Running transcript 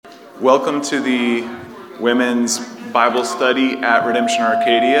Welcome to the Women's Bible Study at Redemption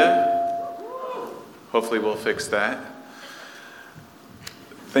Arcadia. Hopefully we'll fix that.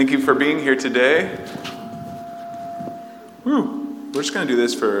 Thank you for being here today. We're just going to do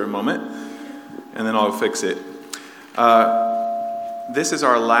this for a moment, and then I'll fix it. This is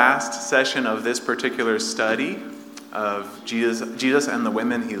our last session of this particular study of Jesus and the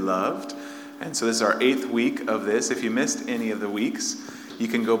women he loved. And so this is our 8th week of this. If you missed any of the weeks, you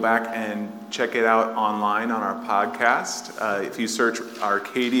can go back and check it out online on our podcast. If you search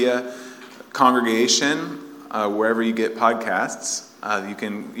Arcadia Congregation, wherever you get podcasts,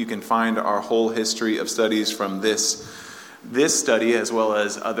 you can find our whole history of studies from this study as well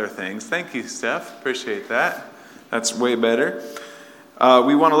as other things. Thank you, Steph. Appreciate that. That's way better.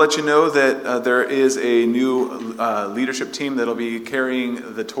 We want to let you know that there is a new leadership team that will be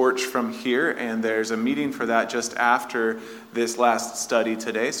carrying the torch from here, and there's a meeting for that just after this last study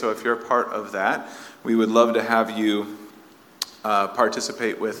today. So if you're a part of that, we would love to have you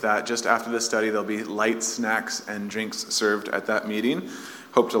participate with that. Just after the study, there'll be light snacks and drinks served at that meeting.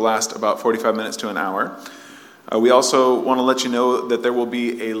 Hope to last about 45 minutes to an hour. We also want to let you know that there will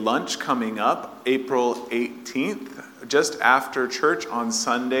be a lunch coming up April 18th, just after church on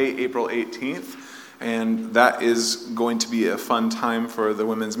Sunday, April 18th. And that is going to be a fun time for the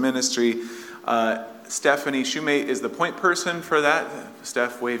women's ministry. Stephanie Shumate is the point person for that.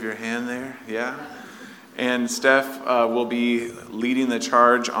 Steph, wave your hand there. Yeah. And Steph will be leading the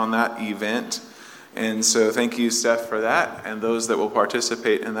charge on that event. And so thank you, Steph, for that. And those that will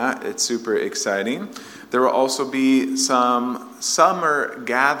participate in that, it's super exciting. There will also be some summer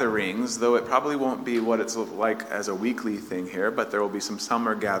gatherings, though it probably won't be what it's like as a weekly thing here, but there will be some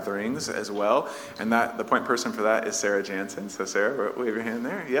summer gatherings as well. And that the point person for that is Sarah Jansen. So Sarah, wave your hand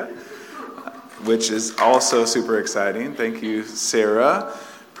there. Yeah. Which is also super exciting. Thank you, Sarah.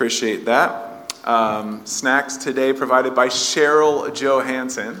 Appreciate that. Snacks today provided by Cheryl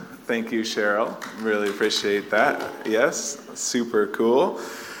Johansson. Thank you, Cheryl. Really appreciate that. Yes, super cool.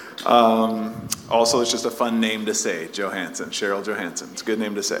 Also, it's just a fun name to say, Johansson, Cheryl Johansson. It's a good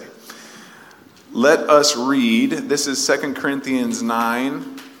name to say. Let us read. This is 2 Corinthians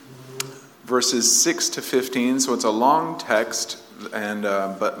 9, verses 6 to 15. So it's a long text, and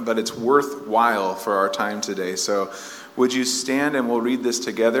but it's worthwhile for our time today. So would you stand and we'll read this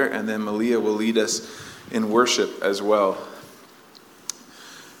together, and then Malia will lead us in worship as well.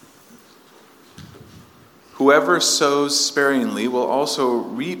 Whoever sows sparingly will also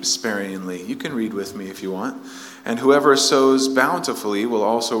reap sparingly. You can read with me if you want. And whoever sows bountifully will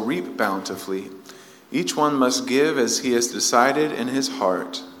also reap bountifully. Each one must give as he has decided in his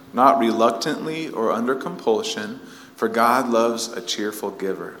heart, not reluctantly or under compulsion, for God loves a cheerful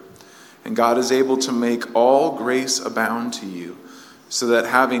giver. And God is able to make all grace abound to you, so that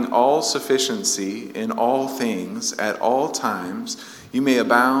having all sufficiency in all things at all times, you may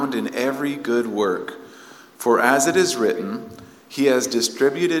abound in every good work. For as it is written, he has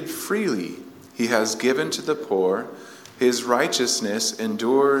distributed freely, he has given to the poor, his righteousness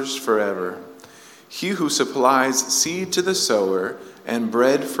endures forever. He who supplies seed to the sower and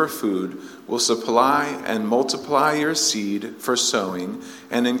bread for food will supply and multiply your seed for sowing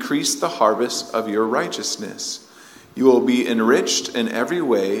and increase the harvest of your righteousness. You will be enriched in every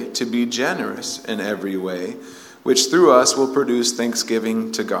way to be generous in every way, which through us will produce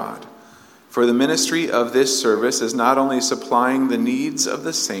thanksgiving to God. For the ministry of this service is not only supplying the needs of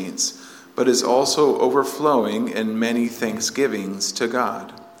the saints, but is also overflowing in many thanksgivings to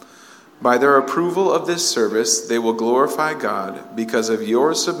God. By their approval of this service, they will glorify God because of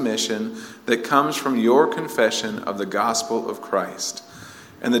your submission that comes from your confession of the gospel of Christ,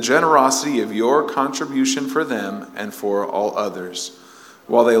 and the generosity of your contribution for them and for all others,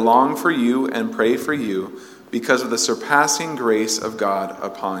 while they long for you and pray for you because of the surpassing grace of God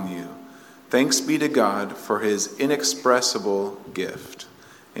upon you. Thanks be to God for his inexpressible gift.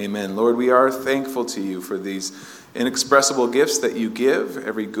 Amen. Lord, we are thankful to you for these inexpressible gifts that you give.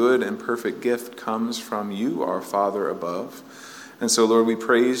 Every good and perfect gift comes from you, our Father above. And so, Lord, we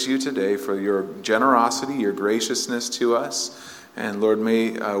praise you today for your generosity, your graciousness to us. And Lord,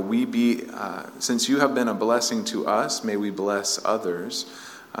 may we be, since you have been a blessing to us, may we bless others.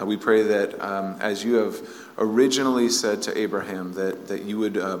 We pray that as you have originally said to Abraham that you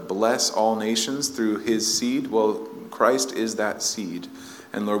would bless all nations through his seed. Well, Christ is that seed.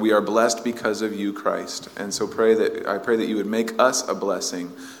 And Lord, we are blessed because of you, Christ. And so I pray that you would make us a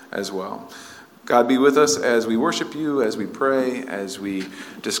blessing as well. God, be with us as we worship you, as we pray, as we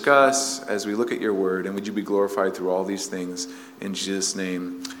discuss, as we look at your word. And would you be glorified through all these things. In Jesus'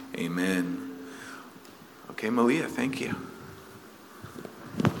 name, amen. Okay, Malia, thank you.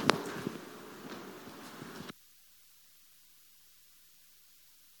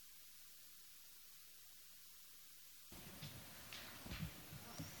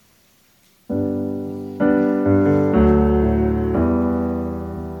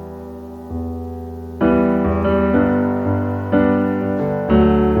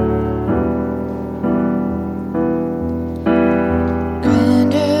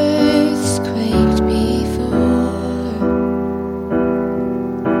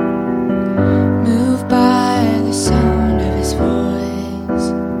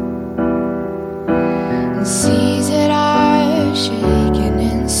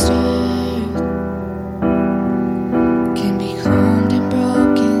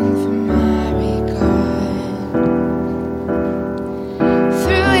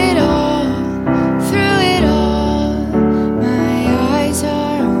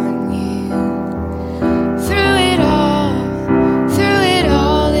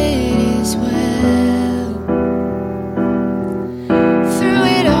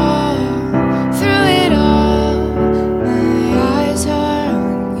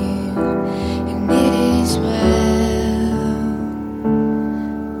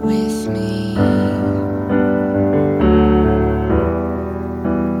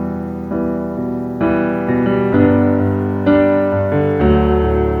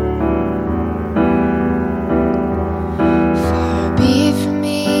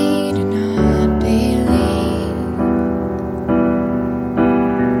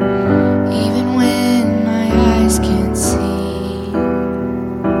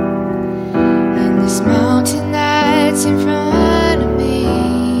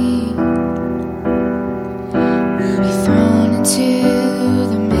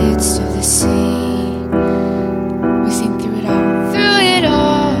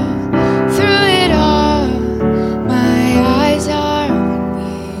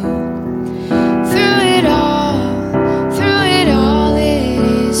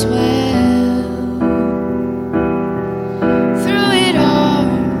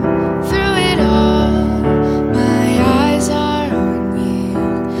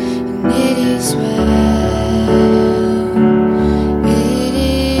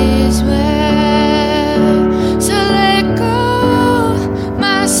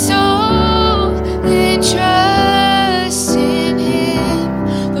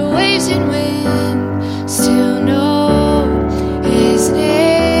 and wind still know his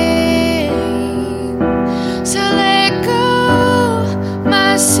name. So let go,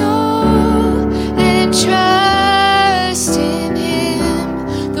 my soul, and trust in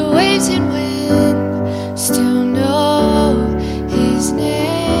him. The waves and wind still know his name.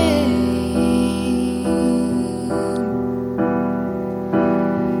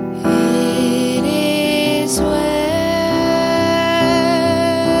 It is well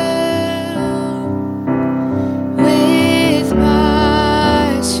with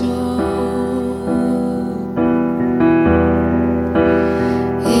my soul.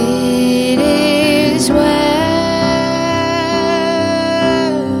 It is well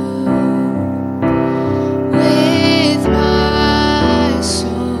with my soul.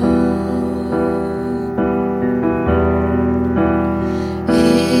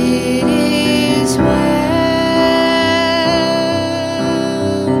 It is well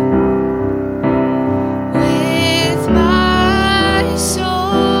with my soul.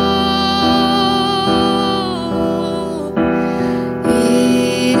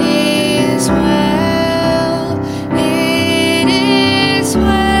 It is well. It is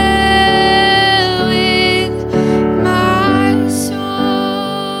well with my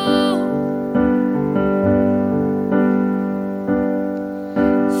soul.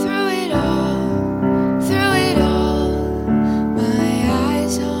 Through it all, my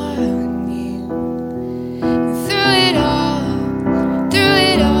eyes are on you. Through it all,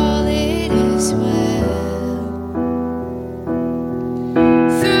 it is well.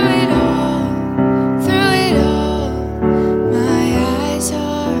 Through it all, my eyes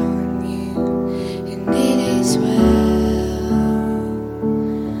are on you, and it is well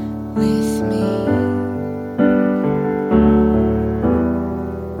with me.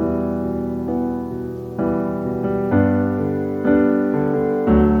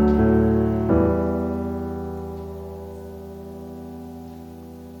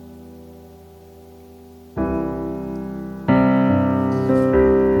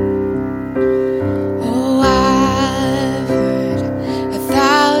 Oh, I've heard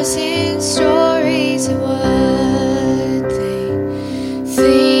 1,000 stories of what they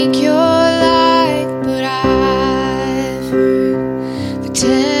think you're like, but I've heard the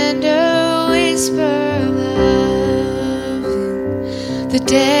tender whisper of love in the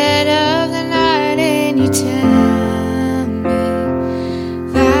dead of the night, and you tell me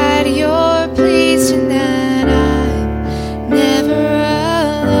that you're pleased and that I'm never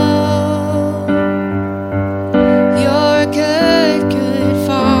alone. You're a good, good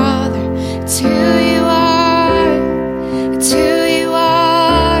Father. It's who you are. It's who you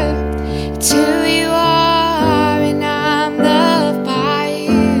are. It's who you are, and I'm loved by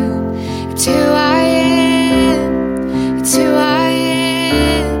you. It's who I am. It's who I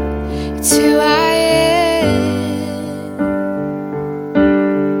am. It's who I am.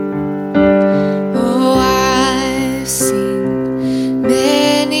 Oh, I've seen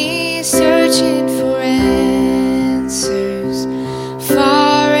many searching for answers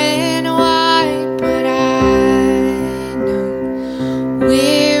far and wide, but I know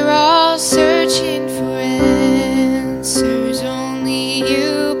we're all searching for answers. Only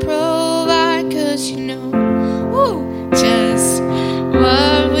you provide, 'cause you know just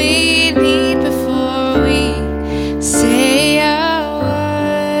what we need before we say a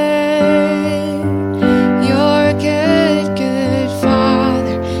word. You're a good, good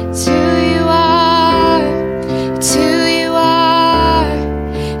Father. It's who you are. It's who you are.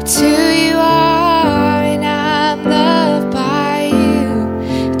 It's who you are, and I'm loved by you.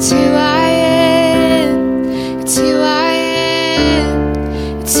 It's who I am. It's who I am.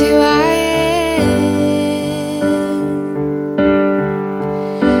 It's who I am.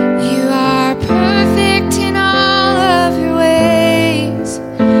 You are perfect in all of your ways.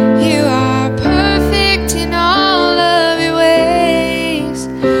 You are perfect in all of your ways.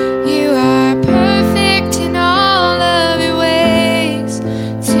 You are perfect in all of your ways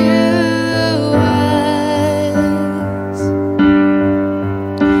to us.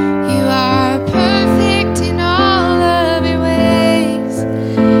 You are perfect in all of your ways.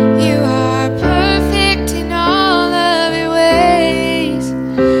 You are perfect in all of your ways.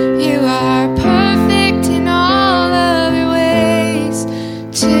 You are perfect in all of your ways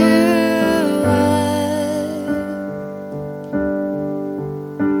to us.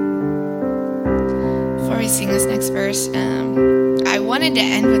 Before we sing this next verse, I wanted to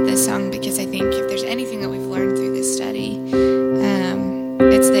end with this song because I think if there's anything that we've learned through this study,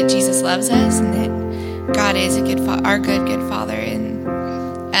 it's that Jesus loves us and that God is a good, our good Father.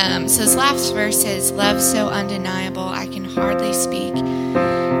 And so this last verse says, "Love so undeniable, I can hardly speak.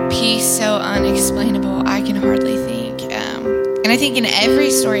 Peace peace so unexplainable, I can hardly think. And I think in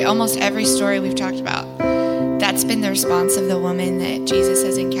every story, almost every story we've talked about, that's been the response of the woman that Jesus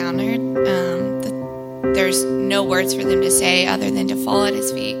has encountered. There's no words for them to say other than to fall at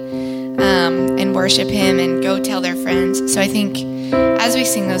his feet and worship him and go tell their friends. So I think as we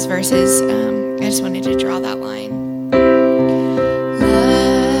sing those verses, I just wanted to draw that line.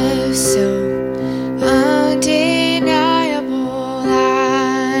 Love so undeniable,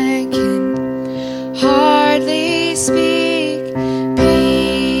 I can hardly speak.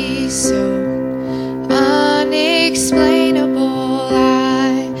 Peace so unexplainable,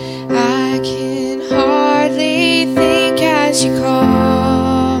 I can hardly think as you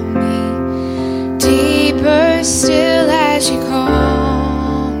call me. Deeper still as you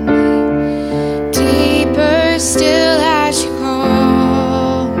call me. Deeper still as you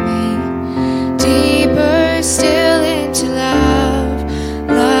call me. Deeper still into love.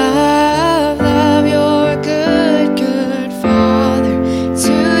 Love, love, you're a good, good Father. It's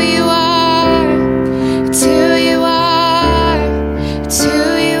who you are. It's who you are. It's who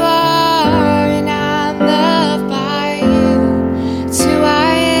you are. And I'm loved by you. It's who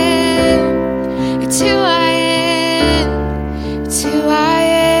I am. It's who I am. It's who I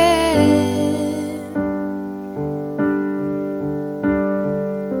am.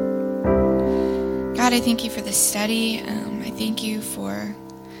 God, I thank you for this study. I thank you for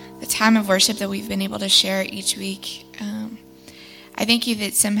the time of worship that we've been able to share each week. I thank you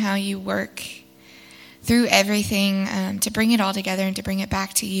that somehow you work through everything to bring it all together and to bring it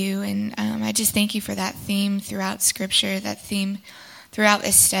back to you. And I just thank you for that theme throughout Scripture, that theme throughout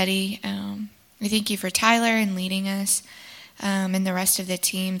this study. I thank you for Tyler and leading us and the rest of the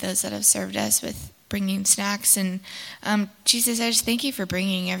team, those that have served us with bringing snacks. And Jesus, I just thank you for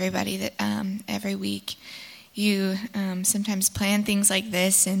bringing everybody that every week. You sometimes plan things like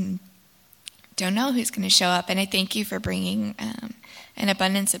this and don't know who's going to show up. And I thank you for bringing an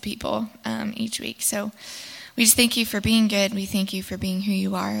abundance of people each week. So we just thank you for being good. We thank you for being who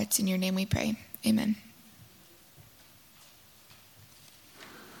you are. It's in your name we pray. Amen.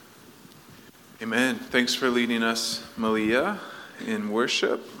 Amen. Thanks for leading us, Malia, in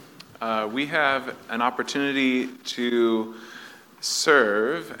worship. We have an opportunity to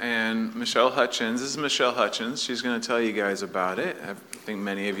serve, and Michelle Hutchins, this is Michelle Hutchins, she's going to tell you guys about it. I think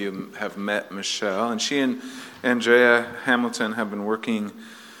many of you have met Michelle, and she and Andrea Hamilton have been working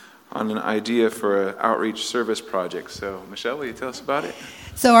on an idea for an outreach service project. So, Michelle, will you tell us about it?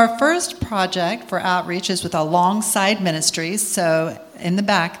 So our first project for outreach is with Alongside Ministries. So in the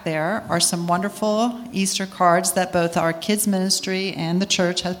back there are some wonderful Easter cards that both our kids ministry and the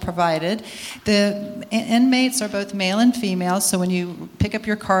church has provided. The inmates are both male and female, so when you pick up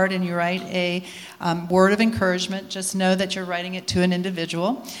your card and you write a word of encouragement, just know that you're writing it to an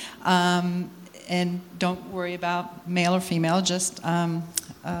individual. And don't worry about male or female, just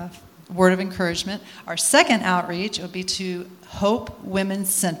word of encouragement. Our second outreach will be to Hope Women's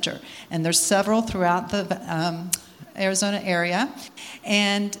Center, and there's several throughout the Arizona area,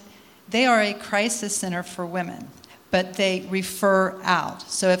 and they are a crisis center for women, but they refer out.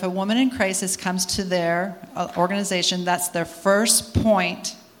 So if a woman in crisis comes to their organization, that's their first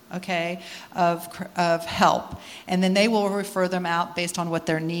point, okay, of help, and then they will refer them out based on what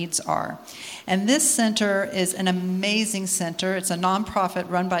their needs are. And this center is an amazing center. It's a nonprofit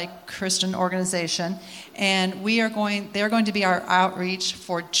run by a Christian organization, and they're going to be our outreach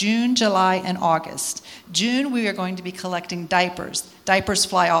for June, July, and August. June, we are going to be collecting diapers. Diapers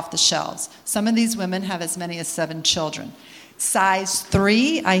fly off the shelves. Some of these women have as many as 7 children. Size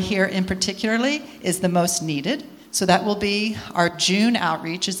 3, I hear in particularly, is the most needed. So that will be our June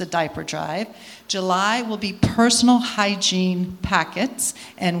outreach, is a diaper drive. July will be personal hygiene packets,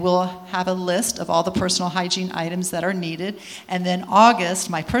 and we'll have a list of all the personal hygiene items that are needed. And then August,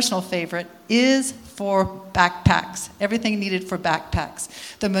 my personal favorite, is for backpacks, everything needed for backpacks.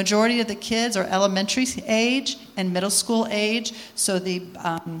 The majority of the kids are elementary age and middle school age, so the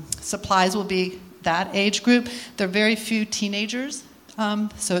supplies will be that age group. There are very few teenagers,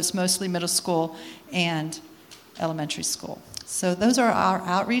 so it's mostly middle school and elementary school. So those are our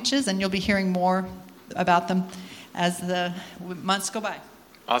outreaches, and you'll be hearing more about them as the months go by.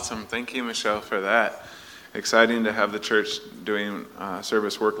 Awesome. Thank you, Michelle, for that. Exciting to have the church doing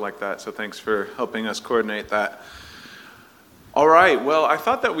service work like that, so thanks for helping us coordinate that. All right, well, I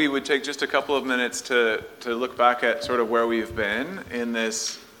thought that we would take just a couple of minutes to look back at sort of where we've been in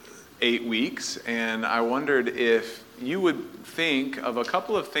this 8 weeks, and I wondered if you would think of a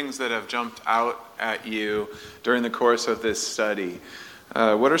couple of things that have jumped out at you during the course of this study.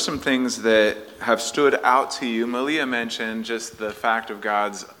 What are some things that have stood out to you? Malia mentioned just the fact of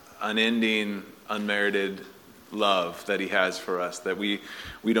God's unending, unmerited love that he has for us, that we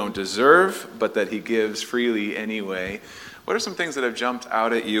don't deserve, but that he gives freely anyway. What are some things that have jumped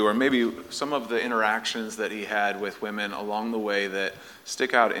out at you, or maybe some of the interactions that he had with women along the way that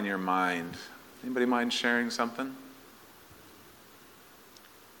stick out in your mind? Anybody mind sharing something?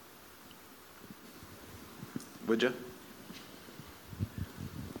 Would you?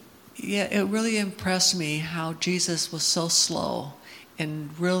 Yeah, it really impressed me how Jesus was so slow and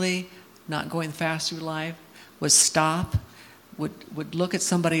really not going fast through life, would stop, would look at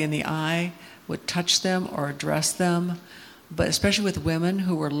somebody in the eye, would touch them or address them. But especially with women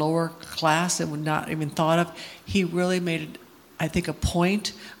who were lower class and would not even thought of, he really made, I think, a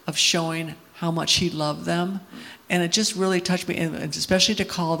point of showing how much he loved them. And it just really touched me, and especially to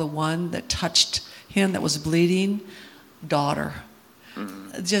call the one that touched him that was bleeding, daughter.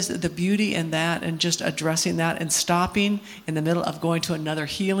 Mm-hmm. Just the beauty in that, and just addressing that and stopping in the middle of going to another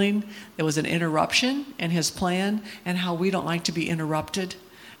healing. There was an interruption in his plan, and how we don't like to be interrupted.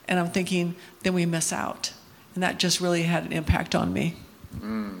 And I'm thinking, then we miss out. And that just really had an impact on me.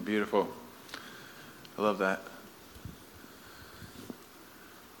 Beautiful. I love that.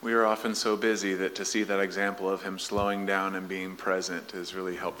 We are often so busy that to see that example of him slowing down and being present is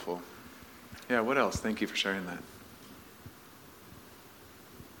really helpful. Yeah, what else? Thank you for sharing that.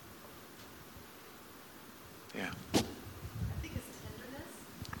 Yeah. I think his tenderness.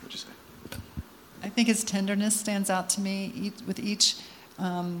 What'd you say? I think his tenderness stands out to me with each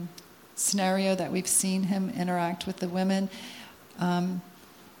scenario that we've seen him interact with the women.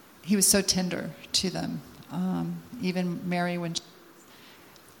 He was so tender to them. Even Mary, when she was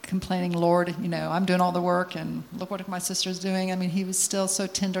complaining, Lord, I'm doing all the work, and look what my sister's doing. I mean, he was still so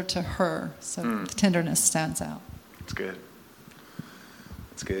tender to her. So the tenderness stands out. That's good.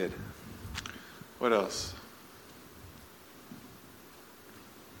 That's good. What else?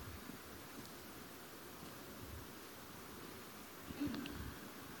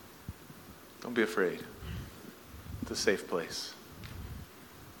 Don't be afraid. It's a safe place.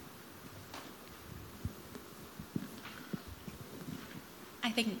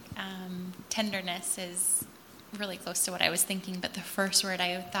 I think tenderness is really close to what I was thinking, but the first word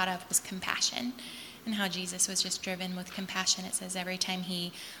I thought of was compassion, and how Jesus was just driven with compassion. It says every time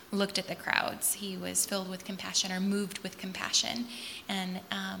he looked at the crowds, he was filled with compassion or moved with compassion. And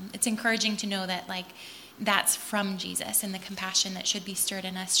it's encouraging to know that, that's from Jesus, and the compassion that should be stirred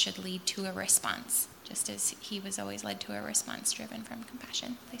in us should lead to a response, just as he was always led to a response driven from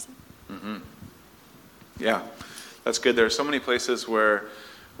compassion. Mm-hmm. Yeah, that's good. There are so many places where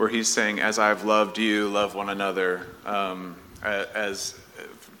he's saying, as I've loved you, love one another.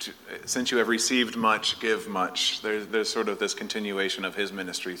 Since you have received much, give much. There's sort of this continuation of his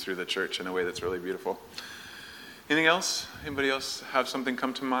ministry through the church in a way that's really beautiful. Anything else? Anybody else have something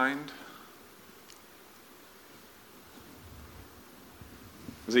come to mind?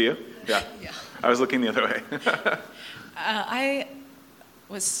 Was it you? Yeah. Yeah. I was looking the other way. I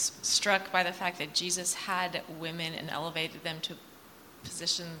was struck by the fact that Jesus had women and elevated them to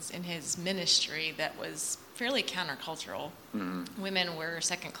positions in his ministry that was fairly countercultural. Mm-hmm. Women were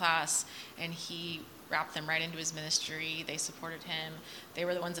second class, and he wrapped them right into his ministry. They supported him. They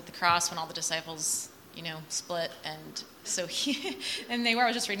were the ones at the cross when all the disciples, split. And so I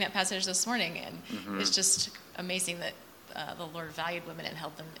was just reading that passage this morning, and it's just amazing that the Lord valued women and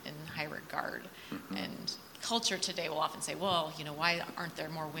held them in high regard. Mm-hmm. And culture today will often say, well, why aren't there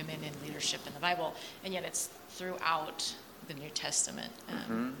more women in leadership in the Bible? And yet it's throughout the New Testament,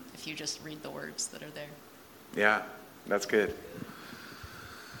 if you just read the words that are there. Yeah, that's good.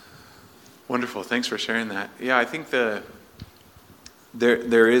 Wonderful. Thanks for sharing that. Yeah, I think there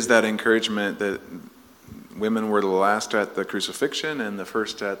is that encouragement that women were the last at the crucifixion and the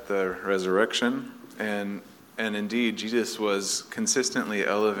first at the resurrection. And indeed, Jesus was consistently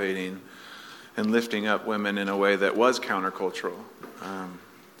elevating and lifting up women in a way that was countercultural.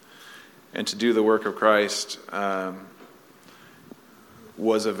 And to do the work of Christ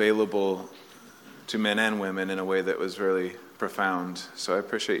was available to men and women in a way that was really profound. So I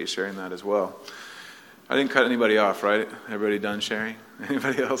appreciate you sharing that as well. I didn't cut anybody off, right? Everybody done sharing?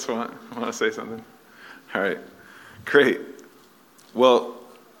 Anybody else want to say something? All right, great. Well,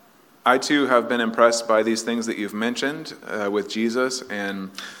 I too have been impressed by these things that you've mentioned with Jesus, and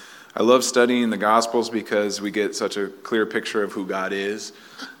I love studying the Gospels because we get such a clear picture of who God is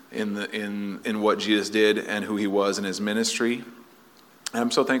in what Jesus did and who he was in his ministry. And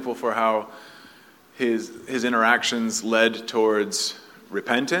I'm so thankful for how his interactions led towards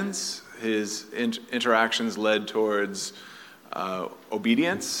repentance. His interactions led towards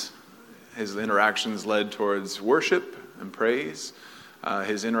obedience. His interactions led towards worship and praise.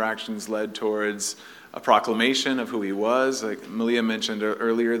 His interactions led towards a proclamation of who he was. Like Malia mentioned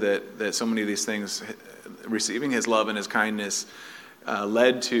earlier, that so many of these things, receiving his love and his kindness,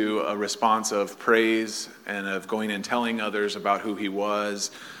 led to a response of praise and of going and telling others about who he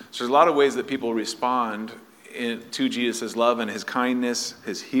was. So there's a lot of ways that people respond to Jesus' love and his kindness,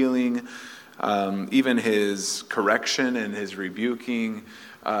 his healing, even his correction and his rebuking.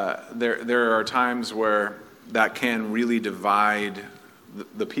 There are times where that can really divide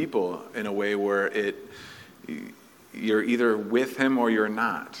the people in a way where you're either with him or you're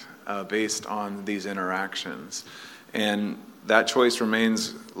not, based on these interactions. And that choice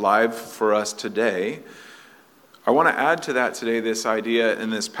remains live for us today. I want to add to that today this idea in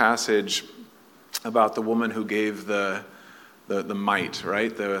this passage about the woman who gave the mite,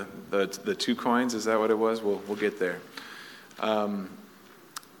 right? The 2 coins, is that what it was? We'll get there.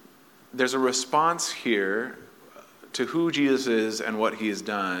 There's a response here to who Jesus is and what he has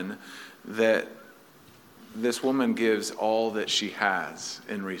done, that this woman gives all that she has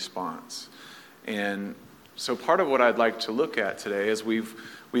in response. And so part of what I'd like to look at today is we've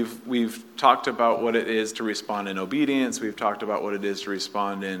talked about what it is to respond in obedience. We've talked about what it is to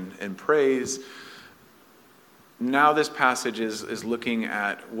respond in praise. Now this passage is looking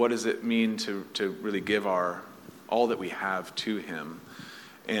at what does it mean to really give all that we have to him.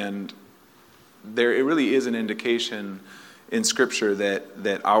 And it really is an indication in Scripture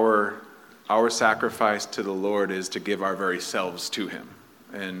that our sacrifice to the Lord is to give our very selves to him.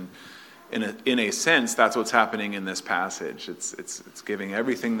 And in a sense, that's what's happening in this passage. It's giving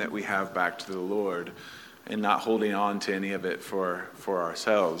everything that we have back to the Lord and not holding on to any of it for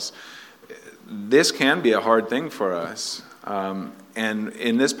ourselves. This can be a hard thing for us. And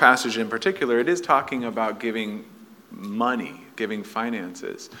in this passage in particular, it is talking about giving money, giving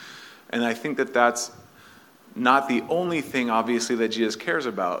finances. And I think that that's not the only thing, obviously, that Jesus cares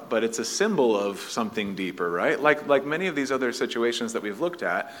about, but it's a symbol of something deeper, right? Like many of these other situations that we've looked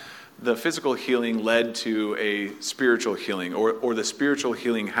at, the physical healing led to a spiritual healing, or the spiritual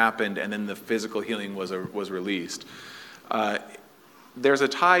healing happened and then the physical healing was released. There's a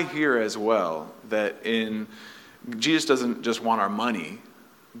tie here as well, that Jesus doesn't just want our money,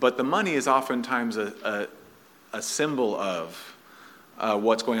 but the money is oftentimes a symbol of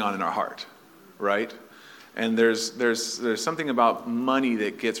what's going on in our heart, right? And there's something about money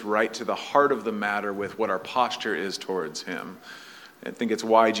that gets right to the heart of the matter with what our posture is towards him. I think it's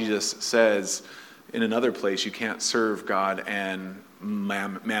why Jesus says in another place, you can't serve God and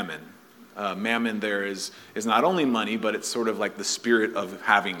mammon. Mammon there is not only money, but it's sort of like the spirit of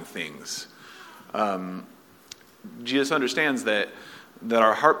having things. Jesus understands that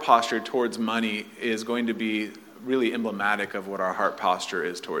our heart posture towards money is going to be really emblematic of what our heart posture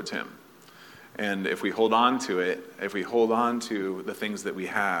is towards him. And if we hold on to it, if we hold on to the things that we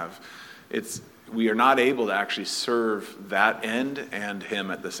have, we are not able to actually serve that end and him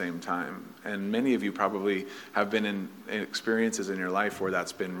at the same time. And many of you probably have been in experiences in your life where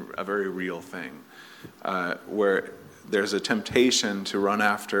that's been a very real thing, where there's a temptation to run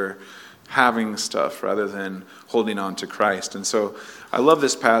after having stuff rather than holding on to Christ. And so I love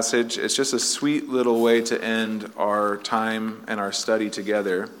this passage. It's just a sweet little way to end our time and our study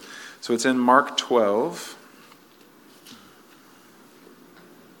together. So it's in Mark 12.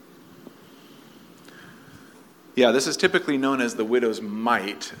 Yeah, this is typically known as the widow's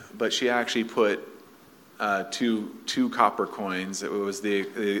mite, but she actually put two copper coins. It was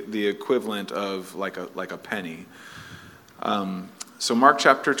the equivalent of like a penny. So Mark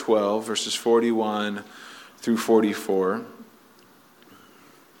chapter 12, verses 41 through 44.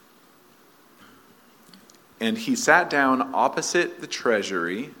 And he sat down opposite the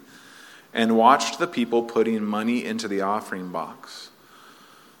treasury and watched the people putting money into the offering box.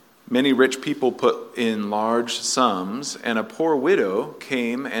 Many rich people put in large sums, and a poor widow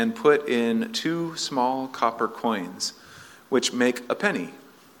came and put in 2 small copper coins, which make a penny.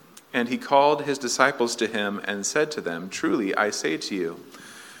 And he called his disciples to him and said to them, "Truly, I say to you,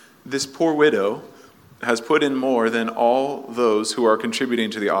 this poor widow has put in more than all those who are contributing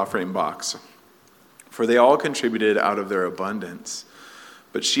to the offering box. For they all contributed out of their abundance.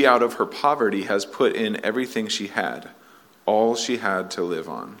 But she out of her poverty has put in everything she had, all she had to live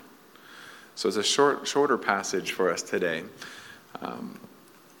on." So it's a shorter passage for us today.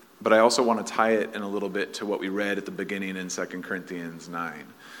 But I also want to tie it in a little bit to what we read at the beginning in 2 Corinthians 9.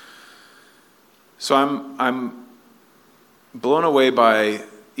 So I'm blown away by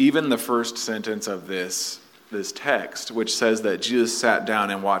even the first sentence of this text, which says that Jesus sat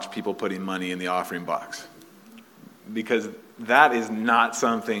down and watched people putting money in the offering box. Because that is not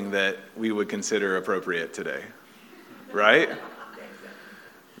something that we would consider appropriate today, right?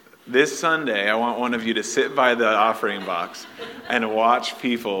 This Sunday, I want one of you to sit by the offering box and watch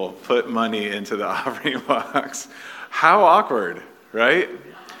people put money into the offering box. How awkward, right?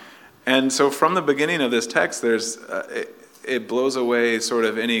 And so from the beginning of this text, it blows away sort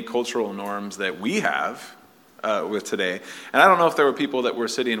of any cultural norms that we have with today. And I don't know if there were people that were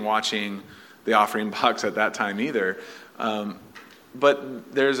sitting watching the offering box at that time either.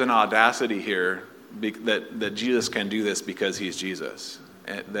 But there's an audacity here that Jesus can do this because he's Jesus,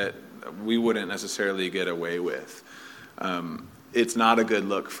 that we wouldn't necessarily get away with. It's not a good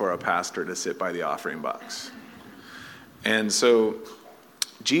look for a pastor to sit by the offering box. And so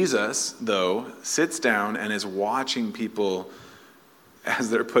Jesus, though, sits down and is watching people as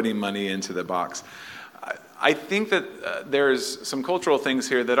they're putting money into the box. I think that there's some cultural things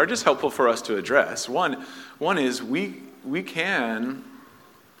here that are just helpful for us to address. One is we can,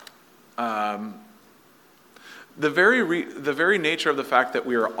 the very nature of the fact that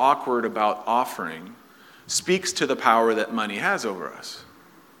we are awkward about offering speaks to the power that money has over us,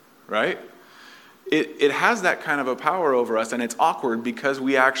 right? It has that kind of a power over us, and it's awkward because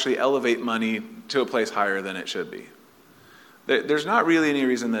we actually elevate money to a place higher than it should be. There's not really any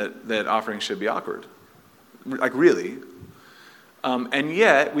reason that offering should be awkward, like really. And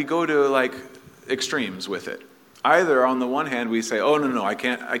yet we go to like extremes with it. Either on the one hand we say, oh no, I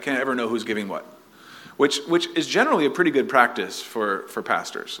can't ever know who's giving what, which is generally a pretty good practice for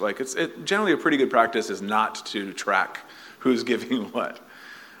pastors. Like it's generally a pretty good practice is not to track who's giving what.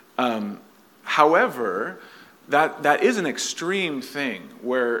 However, that is an extreme thing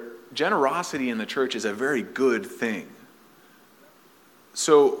where generosity in the church is a very good thing.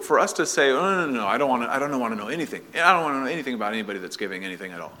 So for us to say, oh no, I don't want to know anything. I don't want to know anything about anybody that's giving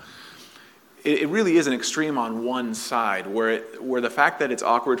anything at all. It really is an extreme on one side where the fact that it's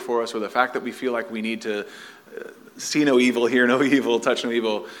awkward for us, or the fact that we feel like we need to see no evil, hear no evil, touch no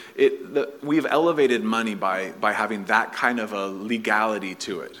evil. We've elevated money by having that kind of a legality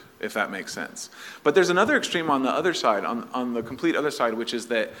to it, if that makes sense. But there's another extreme on the other side, on the complete other side, which is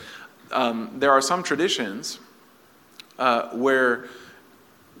that there are some traditions where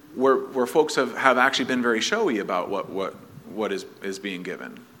folks have actually been very showy about what is being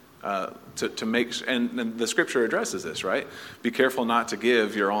given. To make, and the scripture addresses this, right? Be careful not to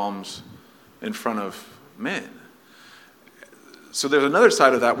give your alms in front of men. So there's another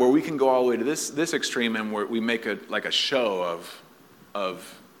side of that where we can go all the way to this extreme, and where we make a show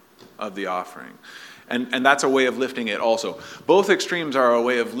of the offering, and that's a way of lifting it also. Both extremes are a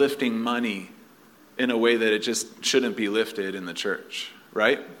way of lifting money in a way that it just shouldn't be lifted in the church,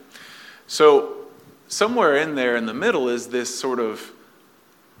 right? So somewhere in there in the middle is this sort of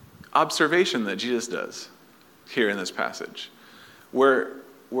observation that Jesus does here in this passage, where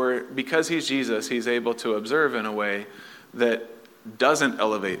because he's Jesus, he's able to observe in a way that doesn't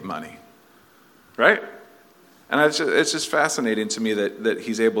elevate money, right? And it's just fascinating to me that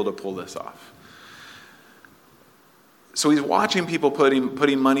he's able to pull this off. So he's watching people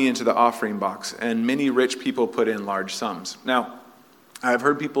putting money into the offering box, and many rich people put in large sums. Now, I've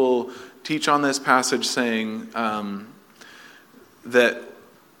heard people teach on this passage saying that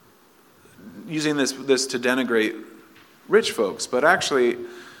using this to denigrate rich folks, but actually,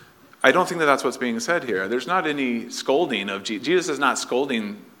 I don't think that's what's being said here. There's not any scolding of Jesus. Jesus is not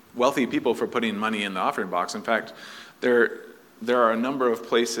scolding wealthy people for putting money in the offering box. In fact, there are a number of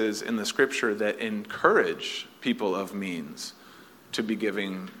places in the scripture that encourage people of means to be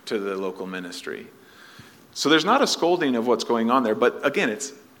giving to the local ministry. So there's not a scolding of what's going on there, but again,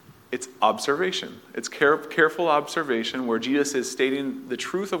 it's observation. It's careful observation where Jesus is stating the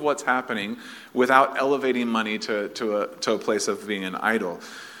truth of what's happening without elevating money to a place of being an idol.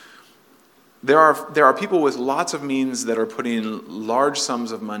 There are people with lots of means that are putting large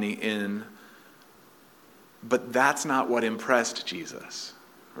sums of money in, but that's not what impressed Jesus,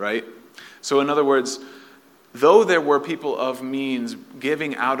 right? So in other words, though there were people of means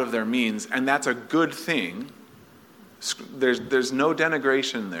giving out of their means, and that's a good thing, there's no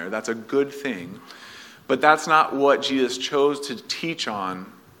denigration there, that's a good thing, but that's not what Jesus chose to teach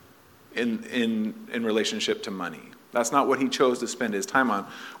on in relationship to money. That's not what he chose to spend his time on.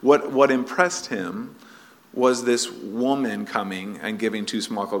 What impressed him was this woman coming and giving 2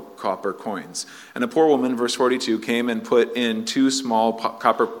 small copper coins. And a poor woman, verse 42, came and put in 2 small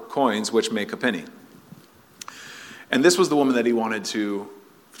copper coins, which make a penny. And this was the woman that he wanted to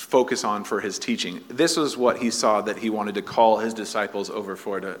focus on for his teaching. This was what he saw that he wanted to call his disciples over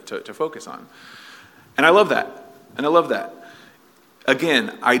for to focus on. And I love that.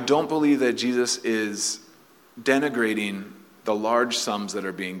 Again, I don't believe that Jesus is denigrating the large sums that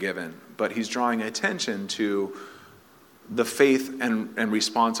are being given, but he's drawing attention to the faith and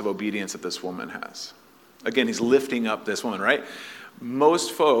responsive obedience that this woman has. Again, he's lifting up this woman, right?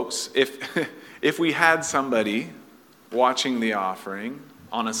 Most folks, if we had somebody watching the offering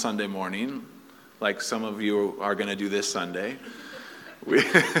on a Sunday morning, like some of you are going to do this Sunday,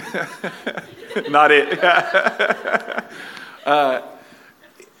 not it.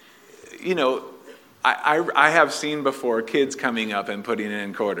 I have seen before kids coming up and putting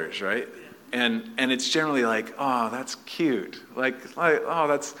in quarters, right? And it's generally like, oh, that's cute.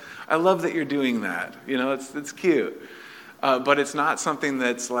 I love that you're doing that. It's cute. But it's not something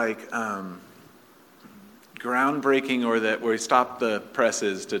that's like groundbreaking or that where we stop the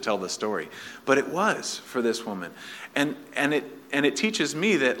presses to tell the story. But it was for this woman. And it teaches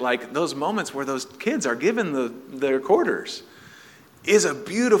me that like those moments where those kids are given their quarters is a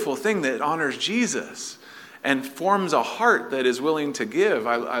beautiful thing that honors Jesus and forms a heart that is willing to give.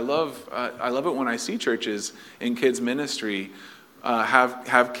 I love it when I see churches in kids ministry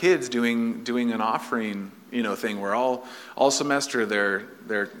have kids doing an offering thing where all semester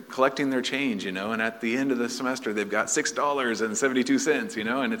they're collecting their change, and at the end of the semester they've got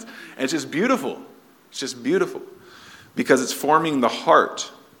 $6.72, and it's just beautiful. It's just beautiful because it's forming the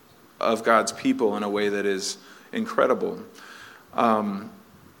heart of God's people in a way that is incredible. And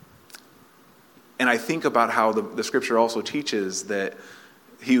I think about how the scripture also teaches that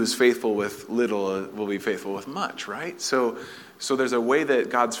he who's faithful with little will be faithful with much, right? So there's a way that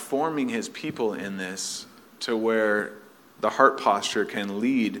God's forming his people in this to where the heart posture can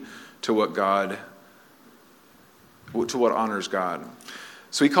lead to what honors God.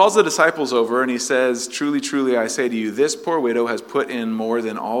 So he calls the disciples over and he says, "Truly, truly, I say to you, this poor widow has put in more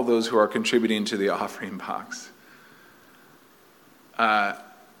than all those who are contributing to the offering box." A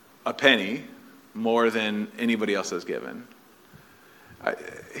penny more than anybody else has given.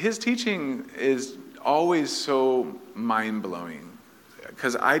 His teaching is always so mind-blowing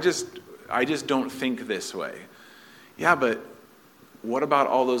because I just don't think this way. Yeah, but what about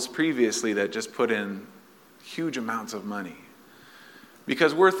all those previously that just put in huge amounts of money?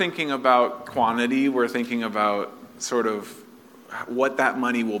 Because we're thinking about quantity, we're thinking about sort of what that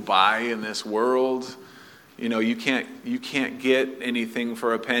money will buy in this world. You can't get anything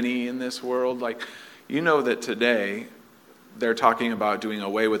for a penny in this world. Like, that today they're talking about doing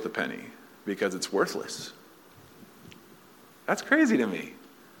away with the penny because it's worthless. That's crazy to me.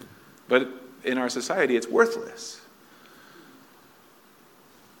 But in our society, it's worthless.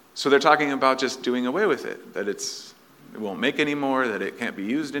 So they're talking about just doing away with it, that it won't make any more, that it can't be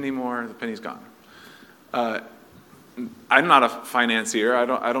used anymore, the penny's gone. I'm not a financier. I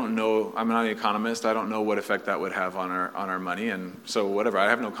don't know. I'm not an economist. I don't know what effect that would have on our money, and so whatever. I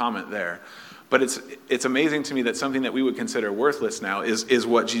have no comment there. But it's amazing to me that something that we would consider worthless now is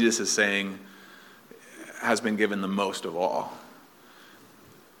what Jesus is saying has been given the most of all.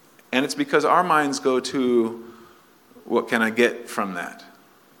 And it's because our minds go to, what can I get from that?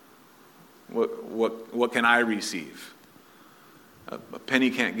 What can I receive? A penny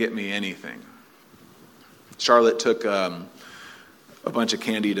can't get me anything. Charlotte took a bunch of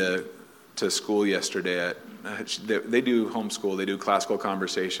candy to school yesterday. They do homeschool. They do classical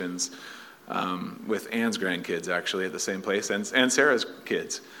conversations with Anne's grandkids, actually, at the same place, and Sarah's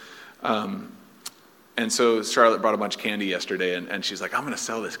kids. And so Charlotte brought a bunch of candy yesterday, and she's like, "I'm going to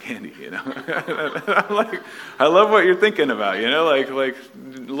sell this candy," I'm like, I love what you're thinking about, like a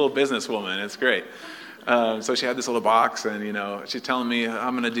little businesswoman. It's great. So she had this little box, and she's telling me,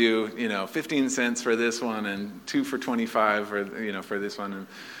 "I'm going to do 15 cents for this one and 2 for 25 for this one." And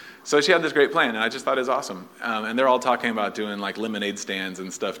so she had this great plan, and I just thought it was awesome. And they're all talking about doing like lemonade stands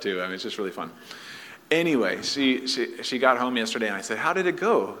and stuff too. I mean, it's just really fun. Anyway, she got home yesterday, and I said, "How did it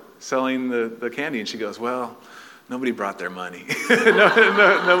go selling the candy?" And she goes, "Well, nobody brought their money.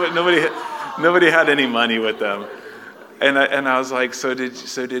 Nobody had any money with them." And I was like, so did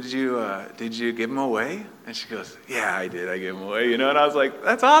you give them away? And she goes, "Yeah, I did. I gave them away." And I was like,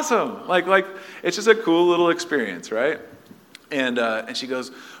 "That's awesome. Like it's just a cool little experience, right?" And she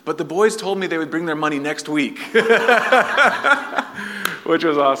goes, "But the boys told me they would bring their money next week," which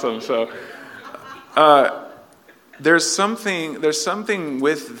was awesome. So there's something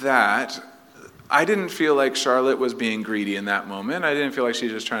with that. I didn't feel like Charlotte was being greedy in that moment. I didn't feel like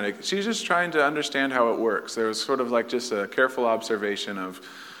she's just trying to understand how it works. There was sort of like just a careful observation of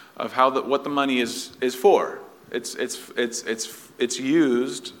how what the money is for. It's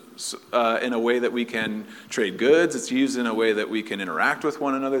used in a way that we can trade goods. It's used in a way that we can interact with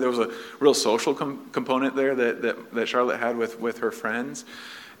one another. There was a real social component there that Charlotte had with her friends.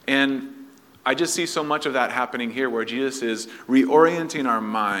 And I just see so much of that happening here where Jesus is reorienting our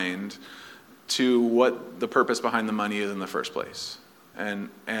mind to what the purpose behind the money is in the first place.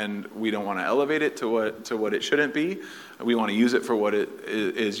 And we don't want to elevate it to what it shouldn't be. We want to use it for what it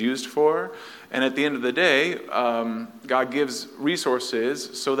is used for. And at the end of the day, God gives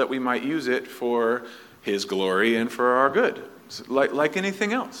resources so that we might use it for His glory and for our good, like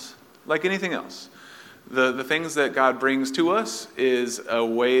anything else. Like anything else, the things that God brings to us is a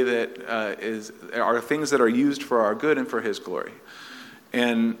way that are things that are used for our good and for His glory,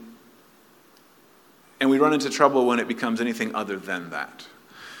 and we run into trouble when it becomes anything other than that.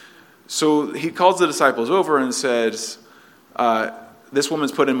 So He calls the disciples over and says, this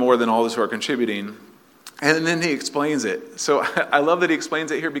woman's put in more than all those who are contributing. And then He explains it. So I love that He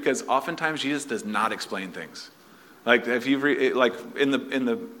explains it here, because oftentimes Jesus does not explain things. Like if you like in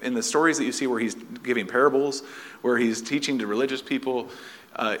the stories that you see where He's giving parables, where He's teaching to religious people,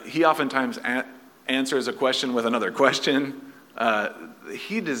 He oftentimes answers a question with another question.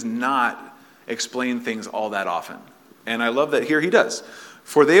 He does not explain things all that often. And I love that here He does.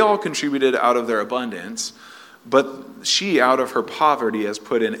 For they all contributed out of their abundance, but she out of her poverty has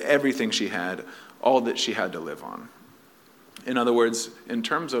put in everything she had, all that she had to live on. In other words, in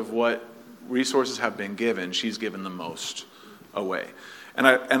terms of what resources have been given, she's given the most away. And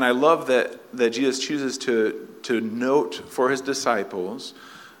I love that Jesus chooses to note for His disciples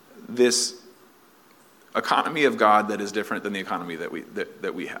this economy of God that is different than the economy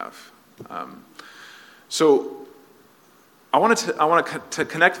that we have. So I want to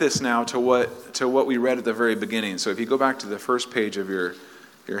connect this now to what we read at the very beginning. So if you go back to the first page of your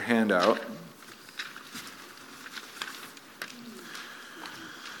handout,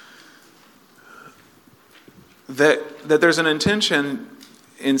 that there's an intention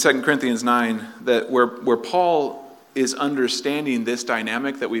in 2 Corinthians 9 that where Paul is understanding this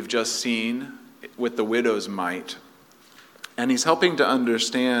dynamic that we've just seen with the widow's mite, and he's helping us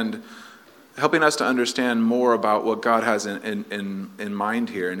to understand more about what God has in mind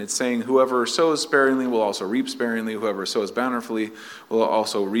here. And it's saying, whoever sows sparingly will also reap sparingly. Whoever sows bountifully will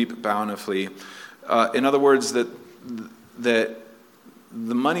also reap bountifully. In other words, that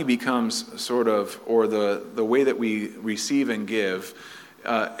the money becomes sort of, or the way that we receive and give,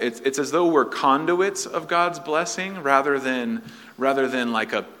 it's as though we're conduits of God's blessing rather than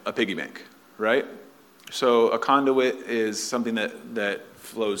like a piggy bank, right? So a conduit is something that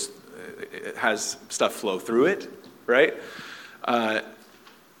flows. It has stuff flow through it, right? I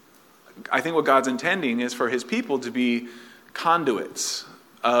think what God's intending is for His people to be conduits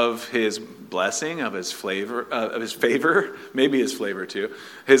of His blessing, of His favor, maybe His flavor too,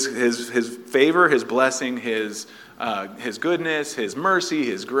 His favor, His blessing, His goodness, His mercy,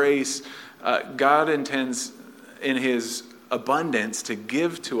 His grace. God intends in His abundance to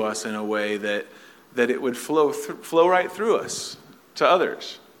give to us in a way that it would flow right through us to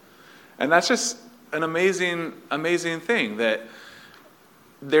others. And that's just an amazing thing, that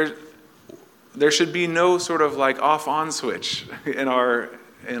there should be no sort of like off-on switch in our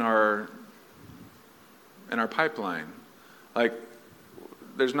pipeline. Like,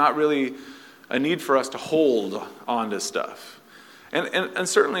 there's not really a need for us to hold on to stuff. And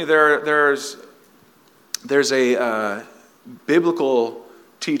certainly there's a biblical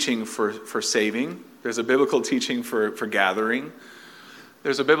teaching for saving. There's a biblical teaching for gathering.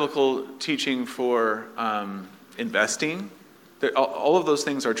 There's a biblical teaching for investing. All of those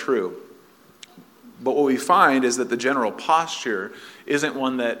things are true. But what we find is that the general posture isn't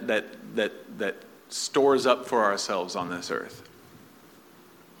one that stores up for ourselves on this earth.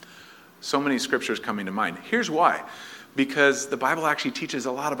 So many scriptures coming to mind. Here's why. Because the Bible actually teaches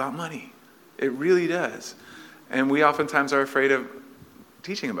a lot about money. It really does. And we oftentimes are afraid of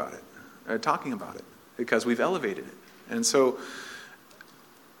teaching about it, or talking about it, because we've elevated it. And so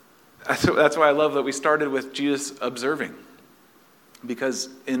that's why I love that we started with Jesus observing. Because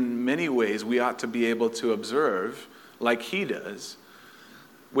in many ways, we ought to be able to observe like He does,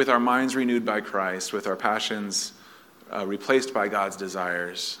 with our minds renewed by Christ, with our passions replaced by God's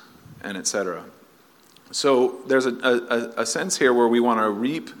desires, and etc. So there's a sense here where we want to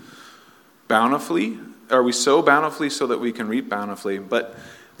reap bountifully, or we sow bountifully so that we can reap bountifully. But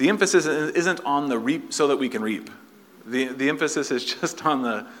the emphasis isn't on the reap so that we can reap. The emphasis is just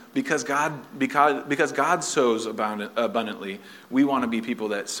on because God sows abundantly, we want to be people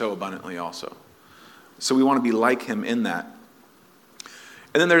that sow abundantly also. So we want to be like Him in that.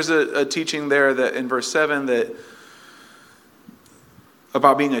 And then there's a teaching there that in verse 7 that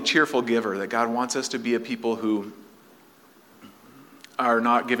about being a cheerful giver, that God wants us to be a people who are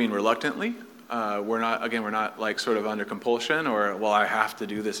not giving reluctantly. We're not like sort of under compulsion or, well, I have to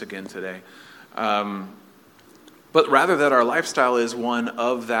do this again today. but rather that our lifestyle is one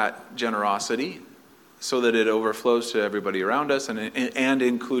of that generosity so that it overflows to everybody around us and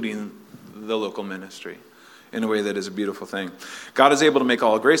including the local ministry in a way that is a beautiful thing. God is able to make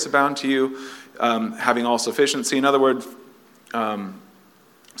all grace abound to you, having all sufficiency. In other words,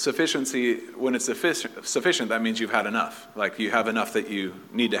 sufficiency, when it's sufficient, that means you've had enough. Like you have enough that you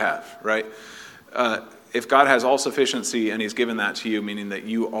need to have, right? If God has all sufficiency and he's given that to you, meaning that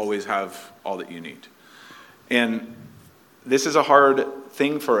you always have all that you need. And this is a hard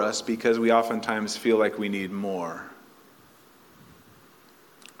thing for us because we oftentimes feel like we need more.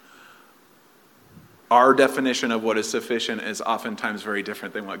 Our definition of what is sufficient is oftentimes very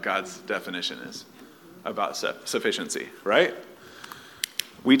different than what God's definition is about sufficiency, right?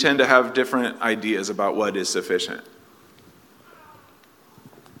 We tend to have different ideas about what is sufficient.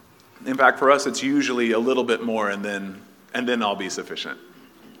 In fact, for us, it's usually a little bit more and then I'll be sufficient.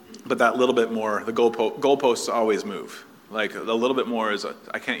 But that little bit more, the goalposts always move. Like a little bit more is,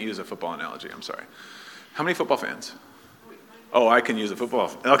 I can't use a football analogy, I'm sorry. How many football fans? Oh, I can use a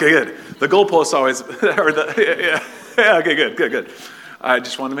football. Okay, good. The goalposts always, yeah, okay, good. I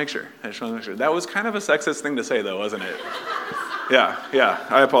just wanted to make sure. That was kind of a sexist thing to say, though, wasn't it? Yeah,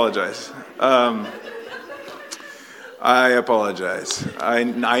 I apologize. I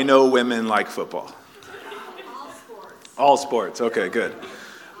know women like football. All sports, okay, good.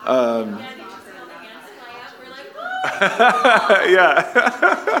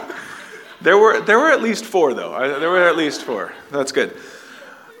 Yeah. There were at least four, though. There were at least four. That's good.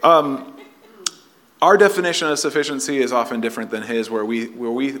 Our definition of sufficiency is often different than his, where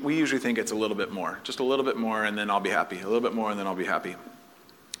we usually think it's a little bit more. Just a little bit more, and then I'll be happy. A little bit more, and then I'll be happy.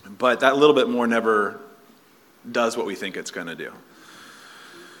 But that little bit more never does what we think it's going to do.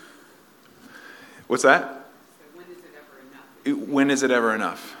 What's that? When is it ever enough? When is it ever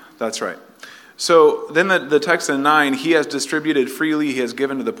enough? That's right. So then the text in 9, he has distributed freely, he has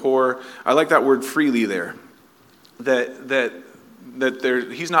given to the poor. I like that word freely there. That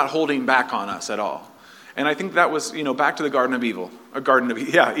he's not holding back on us at all. And I think that was, back to the Garden of Evil. It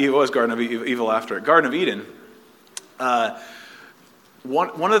was Garden of Evil after it. Garden of Eden. One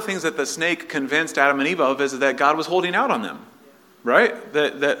of the things that the snake convinced Adam and Eve of is that God was holding out on them. Right?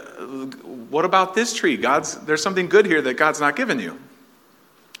 That what about this tree? There's something good here that God's not given you.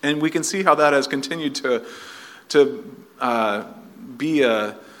 And we can see how that has continued to be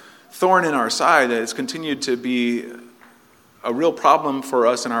a thorn in our side, that it's continued to be a real problem for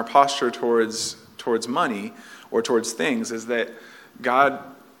us in our posture towards money or towards things, is that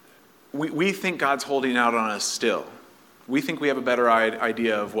we think God's holding out on us still. We think we have a better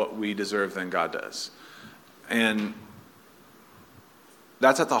idea of what we deserve than God does. And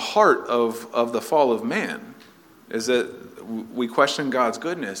that's at the heart of the fall of man, is that we question God's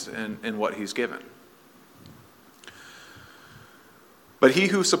goodness in what he's given. But he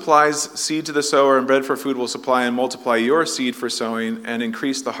who supplies seed to the sower and bread for food will supply and multiply your seed for sowing and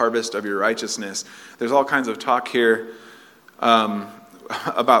increase the harvest of your righteousness. There's all kinds of talk here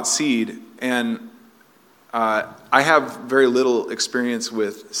about seed. And I have very little experience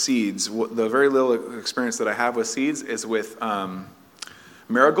with seeds. The very little experience that I have with seeds is with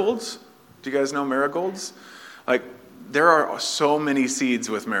marigolds. Do you guys know marigolds? Like, there are so many seeds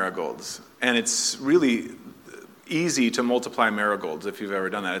with marigolds, and it's really easy to multiply marigolds if you've ever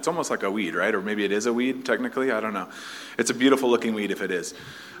done that. It's almost like a weed, right? Or maybe it is a weed, technically. I don't know. It's a beautiful looking weed if it is.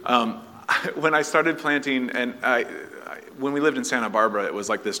 When I started planting, and when we lived in Santa Barbara, it was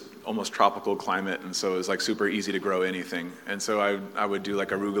like this almost tropical climate, and so it was like super easy to grow anything. And so I would do like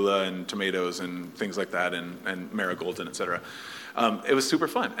arugula and tomatoes and things like that, and marigolds and et cetera. It was super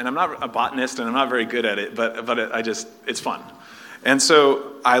fun, and I'm not a botanist, and I'm not very good at it, but it's fun. And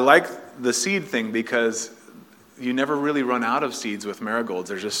so I like the seed thing because you never really run out of seeds with marigolds.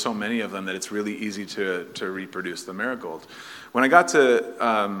 There's just so many of them that it's really easy to reproduce the marigold. When I got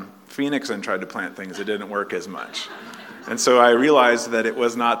to Phoenix and tried to plant things, it didn't work as much. And so I realized that it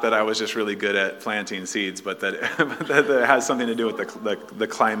was not that I was just really good at planting seeds, but that it has something to do with the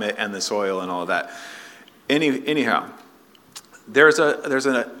climate and the soil and all of that. Anyhow. There's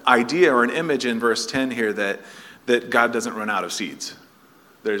an idea or an image in verse 10 here that God doesn't run out of seeds.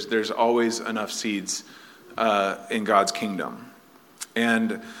 There's always enough seeds in God's kingdom.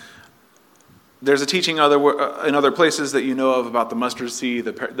 And there's a teaching in other places that you know of about the mustard seed,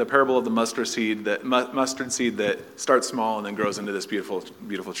 the parable of the mustard seed that starts small and then grows into this beautiful,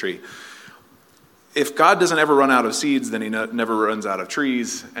 beautiful tree. If God doesn't ever run out of seeds, then he never runs out of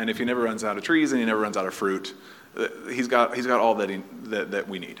trees. And if he never runs out of trees, then he never runs out of fruit. He's got all that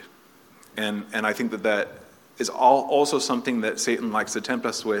we need, and I think that is also something that Satan likes to tempt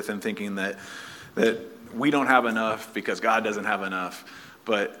us with, and thinking that we don't have enough because God doesn't have enough.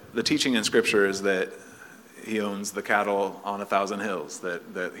 But the teaching in Scripture is that he owns the cattle on 1,000 hills, that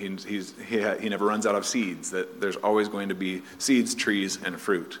he never runs out of seeds, that there's always going to be seeds, trees, and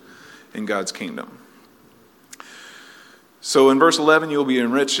fruit in God's kingdom. So in verse 11, you will be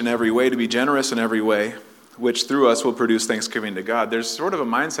enriched in every way, to be generous in every way, which through us will produce thanksgiving to God. There's sort of a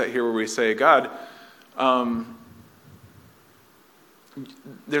mindset here where we say, God,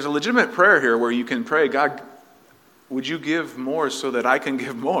 there's a legitimate prayer here where you can pray, God, would you give more so that I can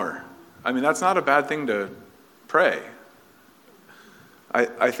give more? I mean, that's not a bad thing to pray.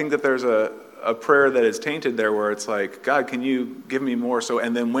 I think that there's a prayer that is tainted there where it's like, God, can you give me more? So,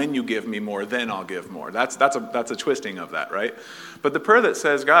 and then when you give me more, then I'll give more. That's a twisting of that, right? But the prayer that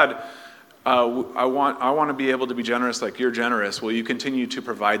says, God, I want to be able to be generous like you're generous. Will you continue to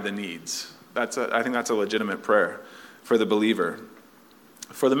provide the needs? I think that's a legitimate prayer for the believer.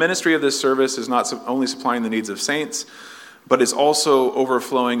 For the ministry of this service is not only supplying the needs of saints, but is also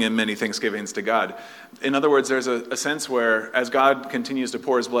overflowing in many thanksgivings to God. In other words, there's a sense where as God continues to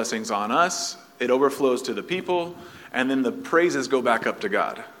pour his blessings on us, it overflows to the people, and then the praises go back up to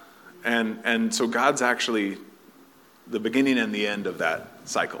God. And so God's actually the beginning and the end of that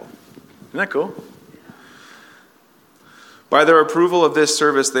cycle. Isn't that cool? By their approval of this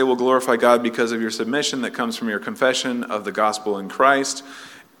service, they will glorify God because of your submission that comes from your confession of the gospel in Christ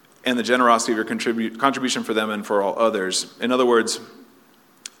and the generosity of your contribution for them and for all others. In other words,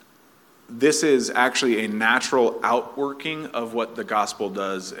 this is actually a natural outworking of what the gospel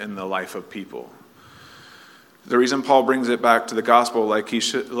does in the life of people. The reason Paul brings it back to the gospel like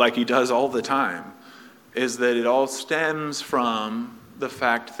he does all the time is that it all stems from the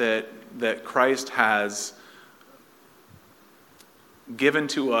fact that Christ has given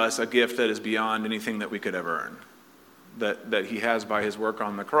to us a gift that is beyond anything that we could ever earn. That he has by his work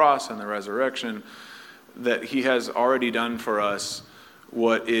on the cross and the resurrection, that he has already done for us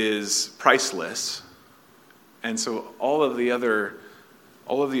what is priceless. And so all of the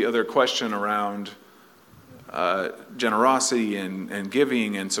other question around generosity and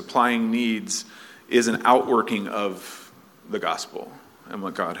giving and supplying needs is an outworking of the gospel and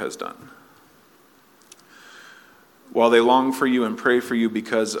what God has done. While they long for you and pray for you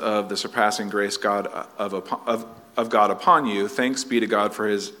because of the surpassing grace of God upon you, thanks be to God for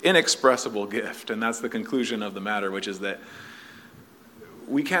his inexpressible gift. And that's the conclusion of the matter, which is that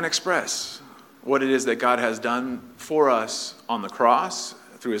we can't express what it is that God has done for us on the cross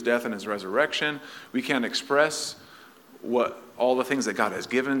through his death and his resurrection. We can't express what all the things that God has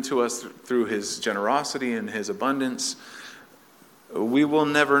given to us through his generosity and his abundance. We will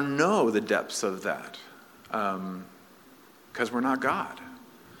never know the depths of that because we're not God.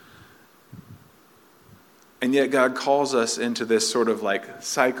 And yet God calls us into this sort of like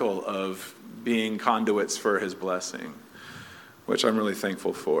cycle of being conduits for his blessing, which I'm really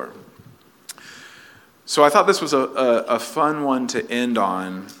thankful for. So I thought this was a fun one to end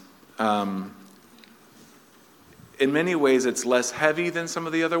on. In many ways, it's less heavy than some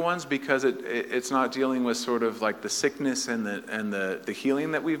of the other ones because it's not dealing with sort of like the sickness and the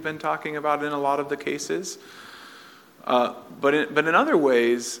healing that we've been talking about in a lot of the cases. But in other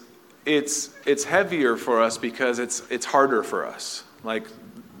ways, it's heavier for us because it's harder for us. Like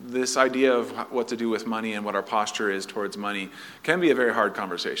this idea of what to do with money and what our posture is towards money can be a very hard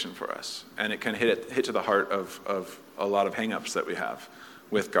conversation for us, and it can hit to the heart of a lot of hang-ups that we have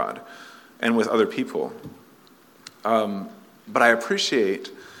with God and with other people. But I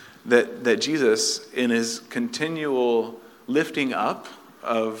appreciate that Jesus, in his continual lifting up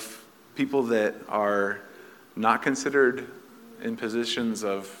of people that are not considered in positions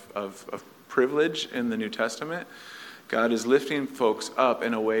of privilege in the New Testament, God is lifting folks up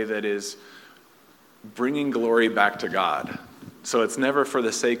in a way that is bringing glory back to God. So it's never for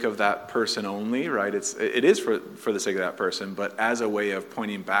the sake of that person only, right? It is for the sake of that person, but as a way of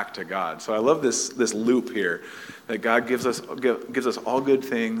pointing back to God. So I love this loop here, that God gives us all good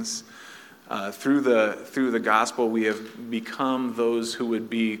things. Through the gospel, we have become those who would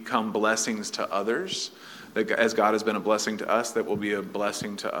become blessings to others. That as God has been a blessing to us, that will be a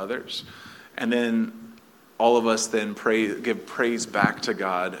blessing to others. And then all of us then give praise back to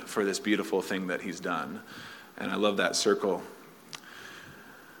God for this beautiful thing that he's done. And I love that circle.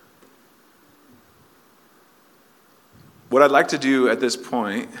 What I'd like to do at this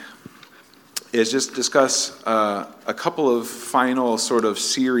point is just discuss a couple of final sort of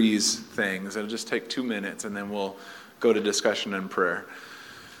series things. It'll just take 2 minutes, and then we'll go to discussion and prayer.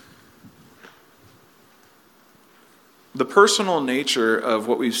 The personal nature of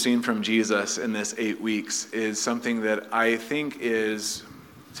what we've seen from Jesus in this 8 weeks is something that I think is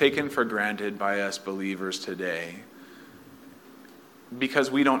taken for granted by us believers today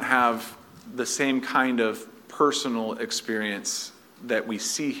because we don't have the same kind of personal experience that we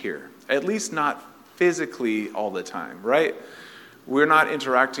see here, at least not physically all the time, right? We're not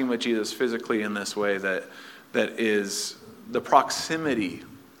interacting with Jesus physically in this way that is the proximity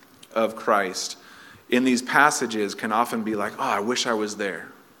of Christ in these passages can often be like, oh, I wish I was there.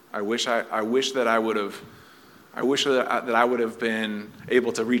 I wish that I would have been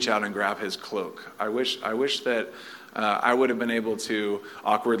able to reach out and grab his cloak. I wish that I would have been able to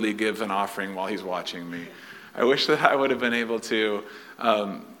awkwardly give an offering while he's watching me. I wish that I would have been able to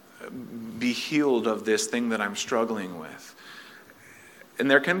be healed of this thing that I'm struggling with. And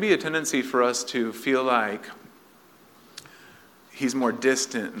there can be a tendency for us to feel like he's more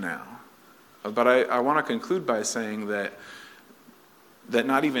distant now. But I want to conclude by saying that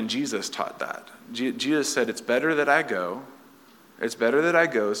not even Jesus taught that. Jesus said, it's better that I go. It's better that I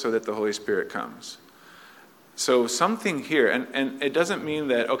go so that the Holy Spirit comes. So something here, and it doesn't mean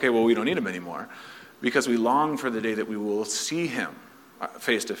that, okay, well, we don't need him anymore, because we long for the day that we will see him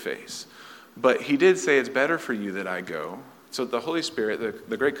face to face. But he did say, it's better for you that I go, so that the Holy Spirit,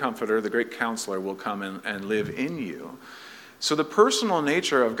 the great comforter, the great counselor, will come and live in you. So the personal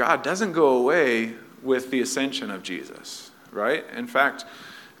nature of God doesn't go away with the ascension of Jesus, right? In fact,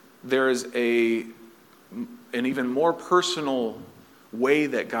 there is an even more personal way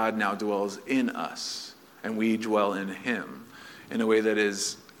that God now dwells in us, and we dwell in him in a way that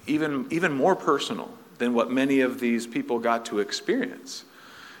is even more personal than what many of these people got to experience.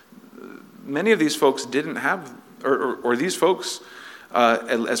 Many of these folks didn't have, or these folks,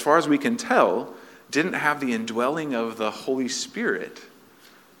 as far as we can tell, didn't have the indwelling of the Holy Spirit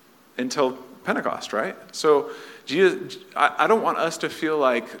until Pentecost, right? So Jesus, I don't want us to feel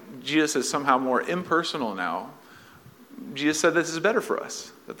like Jesus is somehow more impersonal now. Jesus said this is better for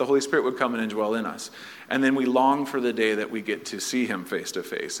us, that the Holy Spirit would come and indwell in us. And then we long for the day that we get to see him face to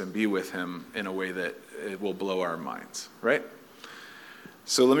face and be with him in a way that it will blow our minds, right?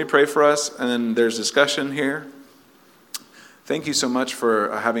 So let me pray for us, and then there's discussion here. Thank you so much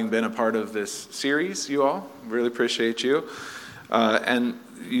for having been a part of this series, you all. Really appreciate you. And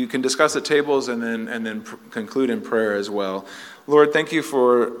you can discuss at tables and then conclude in prayer as well. Lord, thank you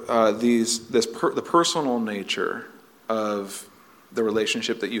for the personal nature of the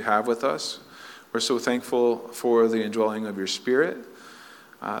relationship that you have with us. We're so thankful for the indwelling of your Spirit,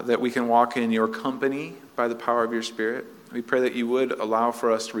 that we can walk in your company by the power of your Spirit. We pray that you would allow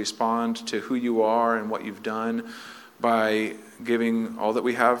for us to respond to who you are and what you've done by giving all that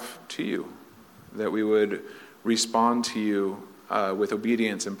we have to you, that we would respond to you with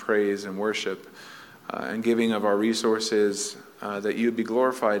obedience and praise and worship and giving of our resources, that you would be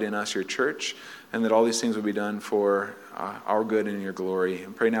glorified in us, your church, and that all these things would be done for our good and your glory.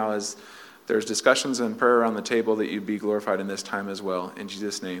 And pray now as there's discussions and prayer around the table that you'd be glorified in this time as well. In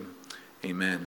Jesus' name, amen.